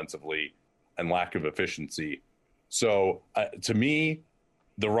has offensively and lack of efficiency. So to me,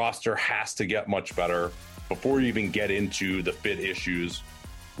 the roster has to get much better before you even get into the fit issues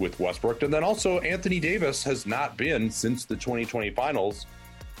with Westbrook. And then also Anthony Davis has not been, since the 2020 finals,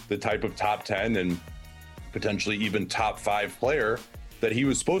 the type of top 10 and potentially even top 5 player that he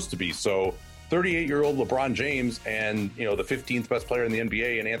was supposed to be. So 38-year-old LeBron James and, the 15th best player in the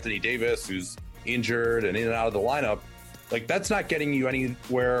NBA and Anthony Davis, who's injured and in and out of the lineup, like, that's not getting you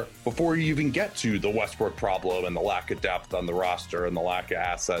anywhere before you even get to the Westbrook problem and the lack of depth on the roster and the lack of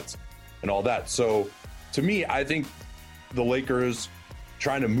assets and all that. So to me, I think the Lakers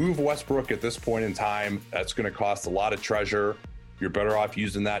trying to move Westbrook at this point in time, that's going to cost a lot of treasure. You're better off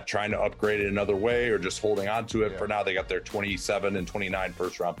using that, trying to upgrade it another way, or just holding on to it. For now, they got their 27 and 29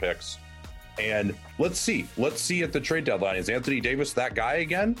 first-round picks. And let's see at the trade deadline. Is Anthony Davis that guy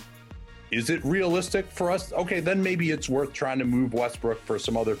again? Is it realistic for us? Okay, then maybe it's worth trying to move Westbrook for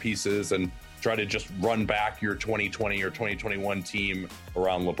some other pieces and try to just run back your 2020 or 2021 team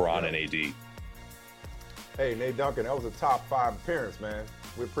around LeBron and AD. Hey, Nate Duncan, that was a top 5 appearance, man.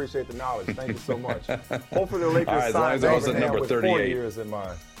 We appreciate the knowledge. Thank you so much. Hopefully the Lakers sign Darvin Ham with 4 years in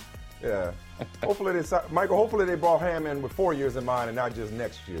mind. Yeah. Hopefully they brought Ham in with 4 years in mind and not just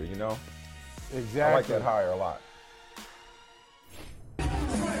next year, Exactly. I like that hire a lot.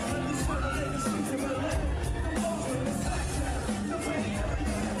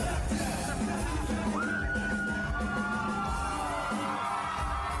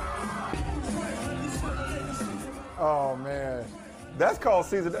 Oh, man. That's called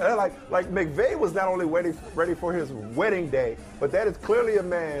season. Like McVay was not only ready for his wedding day, but that is clearly a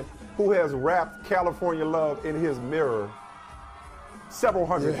man who has rapped California Love in his mirror several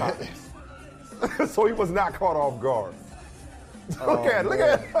hundred times. So he was not caught off guard. Look at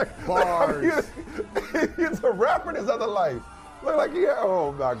it. Bars. He's a rapper in his other life. Look like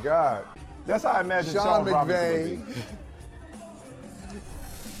oh my God. That's how I imagine Sean Charles Robinson McVay. would be.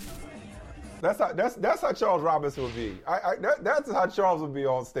 That's how Charles Robinson would be. That's how Charles would be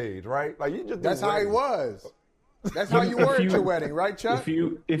on stage, right? Like you just. That's how he was. That's how you were at your wedding, right, Chuck?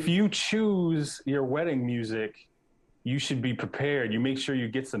 If you choose your wedding music, you should be prepared. You make sure you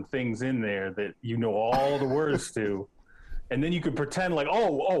get some things in there that you know all the words to, and then you could pretend like,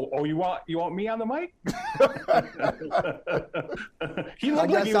 oh, you want me on the mic? He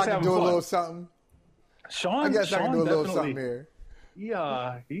looked like he was having fun. I guess I can do a little something. Sean, I guess I can do a little something here.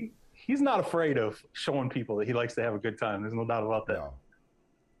 Yeah, he's not afraid of showing people that he likes to have a good time. There's no doubt about that. No,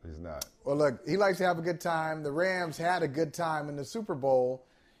 he's not. Well, look, he likes to have a good time. The Rams had a good time in the Super Bowl,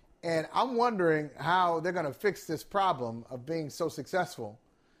 and I'm wondering how they're going to fix this problem of being so successful.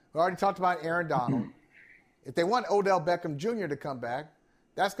 We already talked about Aaron Donald. If they want Odell Beckham Jr. to come back,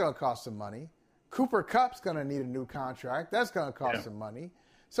 that's going to cost some money. Cooper Kupp's going to need a new contract. That's going to cost some money.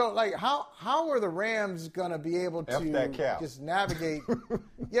 So, like, how are the Rams going to be able to just navigate?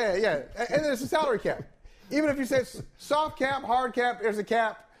 Yeah. And there's a salary cap. Even if you say soft cap, hard cap, there's a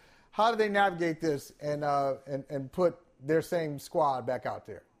cap. How do they navigate this and put their same squad back out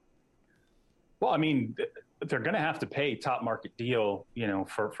there? Well, I mean, they're going to have to pay top market deal,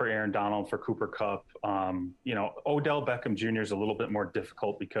 for Aaron Donald, for Cooper Kupp. Odell Beckham Jr. is a little bit more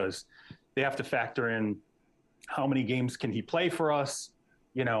difficult because they have to factor in how many games can he play for us.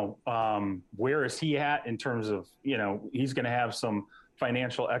 Where is he at in terms of, he's going to have some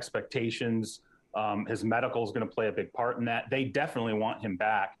financial expectations. His medical is going to play a big part in that. They definitely want him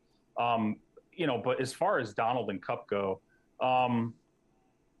back. But as far as Donald and Kupp go, I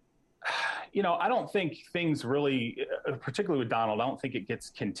don't think things really, particularly with Donald, I don't think it gets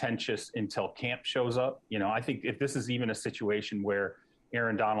contentious until camp shows up. I think if this is even a situation where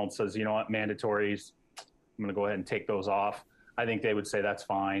Aaron Donald says, you know what, mandatories, I'm going to go ahead and take those off, I think they would say that's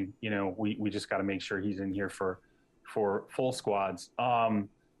fine. We just got to make sure he's in here for for full squads.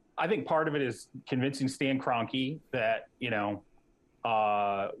 I think part of it is convincing Stan Kroenke that,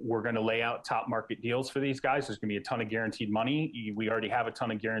 we're going to lay out top market deals for these guys. There's going to be a ton of guaranteed money. We already have a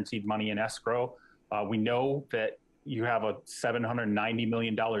ton of guaranteed money in escrow. We know that you have a $790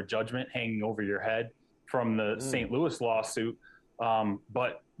 million judgment hanging over your head from the St. Louis lawsuit.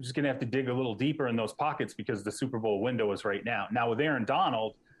 But just going to have to dig a little deeper in those pockets because the Super Bowl window is right now. Now with Aaron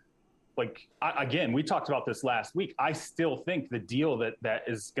Donald, again, we talked about this last week. I still think the deal that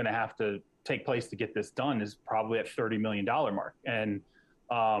is going to have to take place to get this done is probably at $30 million mark. And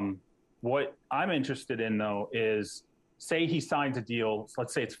what I'm interested in, though, is say he signs a deal.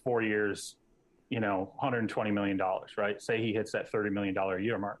 Let's say it's 4 years, $120 million, right? Say he hits that $30 million a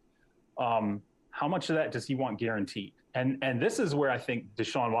year mark. How much of that does he want guaranteed? And this is where I think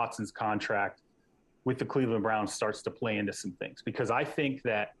Deshaun Watson's contract with the Cleveland Browns starts to play into some things, because I think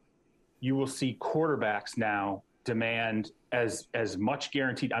that you will see quarterbacks now demand as much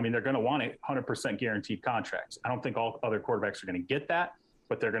guaranteed. I mean, they're going to want 100% guaranteed contracts. I don't think all other quarterbacks are going to get that,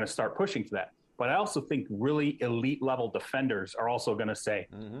 but they're going to start pushing for that. But I also think really elite level defenders are also going to say,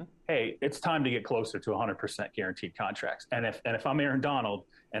 hey, it's time to get closer to 100% guaranteed contracts. And if I'm Aaron Donald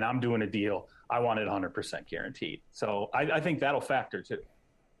and I'm doing a deal, I want it 100% guaranteed. So I think that'll factor too.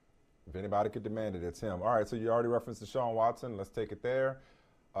 If anybody could demand it, it's him. All right, so you already referenced Deshaun Watson. Let's take it there.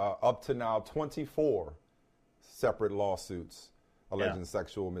 Up to now, 24 separate lawsuits alleging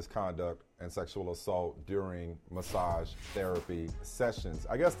sexual misconduct and sexual assault during massage therapy sessions.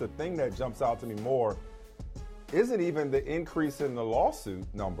 I guess the thing that jumps out to me more isn't even the increase in the lawsuit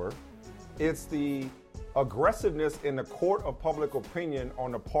number. It's the aggressiveness in the court of public opinion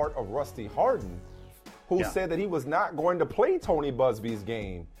on the part of Rusty Hardin, who said that he was not going to play Tony Busby's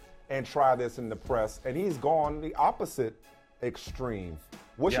game and try this in the press, and he's gone the opposite extreme.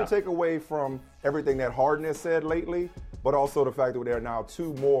 What's your takeaway from everything that Hardin has said lately, but also the fact that there are now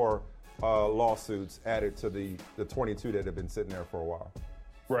 2 more lawsuits added to the 22 that have been sitting there for a while?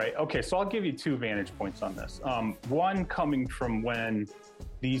 Right. Okay. So I'll give you 2 vantage points on this. One coming from when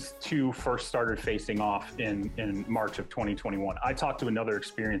these 2 first started facing off in March of 2021. I talked to another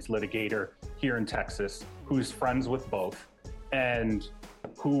experienced litigator here in Texas who's friends with both and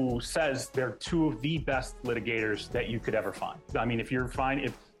who says they're 2 of the best litigators that you could ever find. I mean, if you're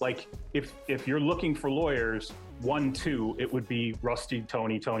looking for lawyers, 1, 2, it would be Rusty,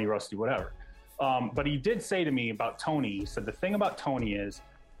 Tony, Rusty, whatever. But he did say to me about Tony, he said the thing about Tony is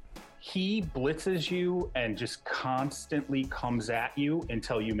he blitzes you and just constantly comes at you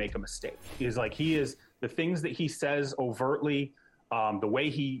until you make a mistake. He is the things that he says overtly, the way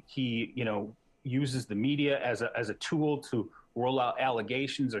he uses the media as a tool to roll out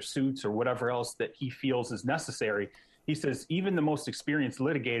allegations or suits or whatever else that he feels is necessary. He says even the most experienced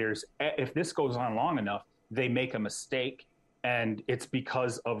litigators, if this goes on long enough, they make a mistake, and it's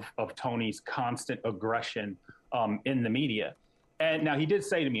because of Tony's constant aggression in the media. And now he did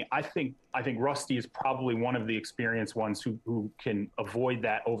say to me, I think Rusty is probably one of the experienced ones who can avoid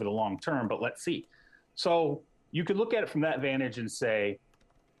that over the long term, but let's see. So you could look at it from that vantage and say,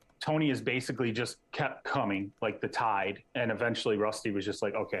 Tony has basically just kept coming like the tide. And eventually Rusty was just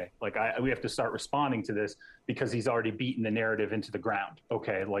like, okay, we have to start responding to this because he's already beaten the narrative into the ground.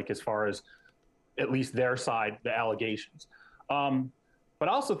 Okay. As far as at least their side, the allegations. But I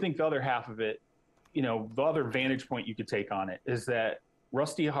also think the other half of it, the other vantage point you could take on it is that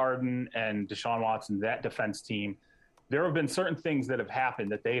Rusty Hardin and Deshaun Watson, that defense team, there have been certain things that have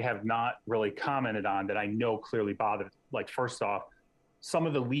happened that they have not really commented on that I know clearly bothered. First off, some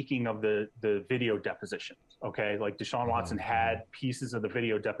of the leaking of the video depositions, okay? Deshaun Watson had pieces of the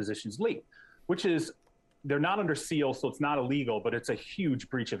video depositions leaked, which is, they're not under seal, so it's not illegal, but it's a huge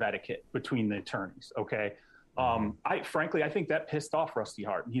breach of etiquette between the attorneys, okay? I think that pissed off Rusty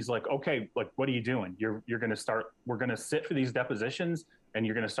Hardin. He's like, okay, what are you doing? We're going to sit for these depositions and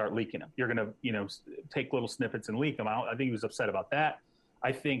you're going to start leaking them. You're going to, take little snippets and leak them out. I think he was upset about that.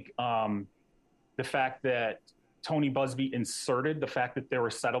 I think the fact that Tony Busby inserted the fact that there were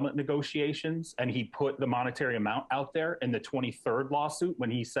settlement negotiations and he put the monetary amount out there in the 23rd lawsuit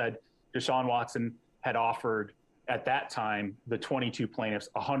when he said Deshaun Watson had offered at that time the 22 plaintiffs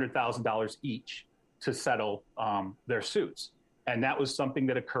 $100,000 each to settle their suits. And that was something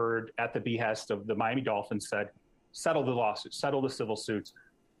that occurred at the behest of the Miami Dolphins, said, settle the lawsuits, settle the civil suits.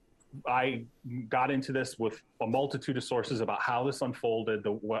 I got into this with a multitude of sources about how this unfolded.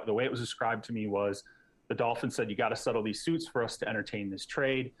 The way it was described to me was the Dolphins said, you got to settle these suits for us to entertain this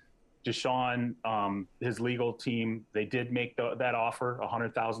trade. Deshaun, his legal team, they did make that offer,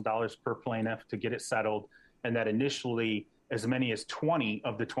 $100,000 per plaintiff to get it settled. And that initially as many as 20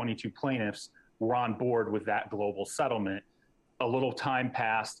 of the 22 plaintiffs were on board with that global settlement. A little time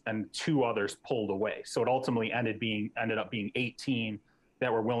passed and 2 others pulled away. So it ultimately ended up being 18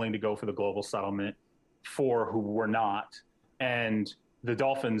 that were willing to go for the global settlement, 4 who were not. And the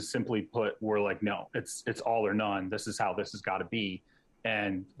Dolphins simply put were like, no, it's all or none. This is how this has got to be.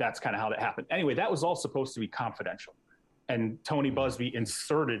 And that's kind of how that happened. Anyway, that was all supposed to be confidential. And Tony Buzbee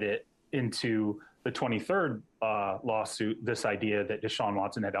inserted it into the 23rd lawsuit, this idea that Deshaun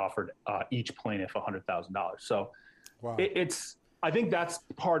Watson had offered each plaintiff $100,000. So Wow. I think that's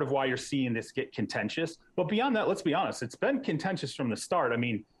part of why you're seeing this get contentious. But beyond that, let's be honest, it's been contentious from the start. I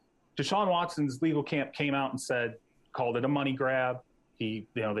mean, Deshaun Watson's legal camp came out and called it a money grab. They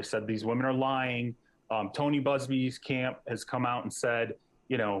said these women are lying. Tony Buzbee's camp has come out and said,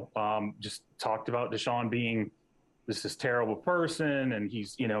 just talked about Deshaun being this terrible person. And he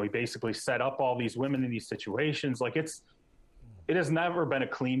basically set up all these women in these situations. Like it has never been a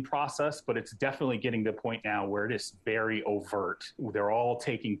clean process, but it's definitely getting to the point now where it is very overt. They're all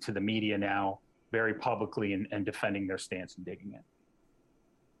taking to the media now very publicly and defending their stance and digging in.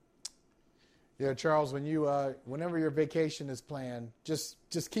 Yeah, Charles, whenever your vacation is planned, just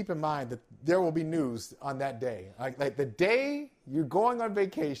keep in mind that there will be news on that day. Like the day you're going on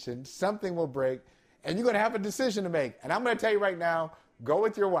vacation, something will break, and you're going to have a decision to make. And I'm going to tell you right now, go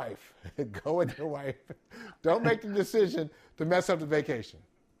with your wife. Go with your wife. Don't make the decision to mess up the vacation.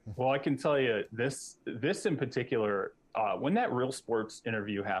 Well, I can tell you this in particular, when that Real Sports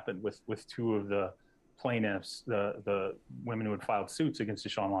interview happened with 2 of the plaintiffs, the women who had filed suits against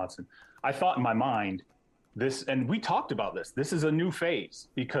Deshaun Watson, I thought in my mind, and we talked about this is a new phase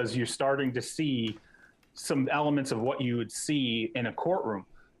because you're starting to see some elements of what you would see in a courtroom.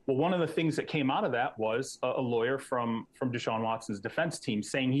 Well, one of the things that came out of that was a lawyer from Deshaun Watson's defense team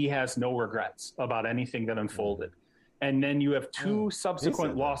saying he has no regrets about anything that unfolded. And then you have 2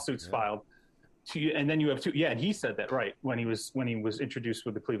 subsequent lawsuits filed. And then you have 2. Yeah, and he said that, right, when he was introduced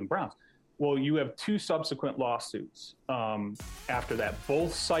with the Cleveland Browns. Well, you have 2 subsequent lawsuits after that,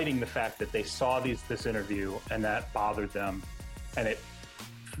 both citing the fact that they saw this interview and that bothered them, and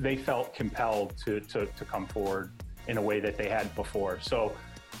they felt compelled to come forward in a way that they hadn't before. So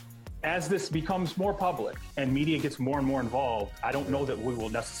as this becomes more public and media gets more and more involved, I don't know that we will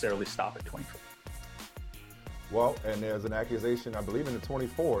necessarily stop at 24. Well, and there's an accusation, I believe in the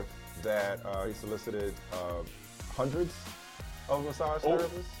 24th, that he solicited hundreds of massage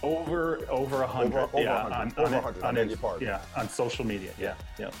therapists? Over 100. Over 100. I beg your pardon. Yeah, on social media. Yeah.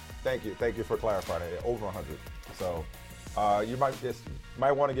 Thank you for clarifying that. Over 100. So you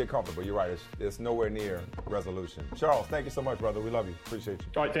might want to get comfortable. You're right. It's nowhere near resolution. Charles, thank you so much, brother. We love you. Appreciate you.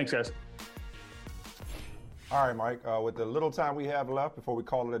 All right, thanks, guys. All right, Mike. With the little time we have left before we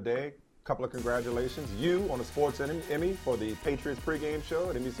call it a day, a couple of congratulations. You on the Sports Emmy for the Patriots pregame show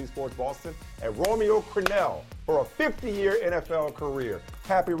at NBC Sports Boston, and Romeo Crennel for a 50-year NFL career.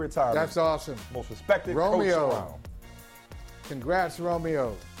 Happy retirement. That's awesome. Most respected Romeo. coach around. Congrats,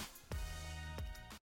 Romeo.